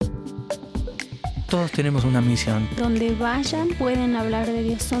Todos tenemos una misión. Donde vayan pueden hablar de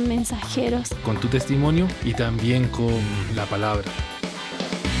Dios, son mensajeros. Con tu testimonio y también con la palabra.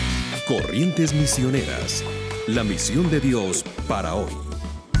 Corrientes Misioneras, la misión de Dios para hoy.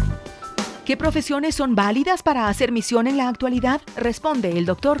 ¿Qué profesiones son válidas para hacer misión en la actualidad? Responde el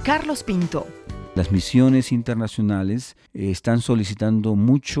doctor Carlos Pinto. Las misiones internacionales están solicitando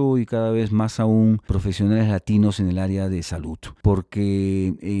mucho y cada vez más aún profesionales latinos en el área de salud,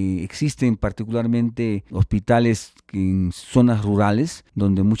 porque existen particularmente hospitales en zonas rurales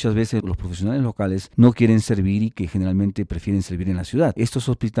donde muchas veces los profesionales locales no quieren servir y que generalmente prefieren servir en la ciudad. Estos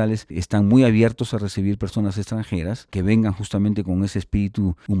hospitales están muy abiertos a recibir personas extranjeras que vengan justamente con ese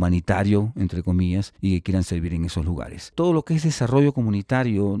espíritu humanitario, entre comillas, y que quieran servir en esos lugares. Todo lo que es desarrollo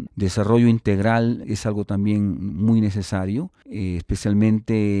comunitario, desarrollo integral, es algo también muy necesario,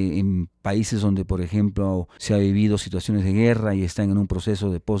 especialmente en países donde, por ejemplo, se ha vivido situaciones de guerra y están en un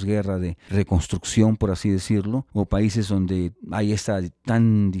proceso de posguerra, de reconstrucción, por así decirlo, o países donde hay esta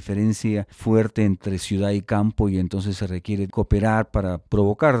tan diferencia fuerte entre ciudad y campo y entonces se requiere cooperar para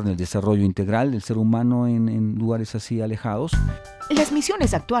provocar el desarrollo integral del ser humano en lugares así alejados. Las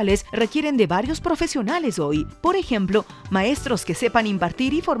misiones actuales requieren de varios profesionales hoy. Por ejemplo, maestros que sepan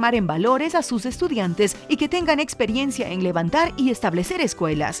impartir y formar en valores a sus estudiantes y que tengan experiencia en levantar y establecer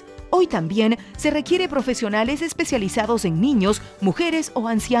escuelas. Hoy también se requiere profesionales especializados en niños, mujeres o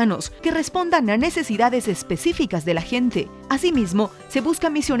ancianos que respondan a necesidades específicas de la gente. Asimismo, se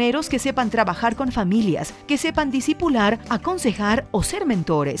buscan misioneros que sepan trabajar con familias, que sepan discipular, aconsejar o ser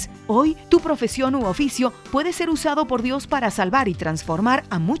mentores. Hoy, tu profesión u oficio puede ser usado por Dios para salvar y transformar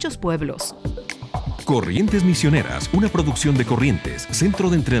a muchos pueblos. Corrientes Misioneras, una producción de Corrientes, Centro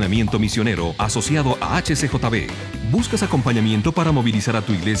de Entrenamiento Misionero asociado a HCJB. ¿Buscas acompañamiento para movilizar a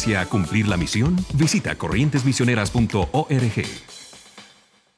tu iglesia a cumplir la misión? Visita corrientesmisioneras.org.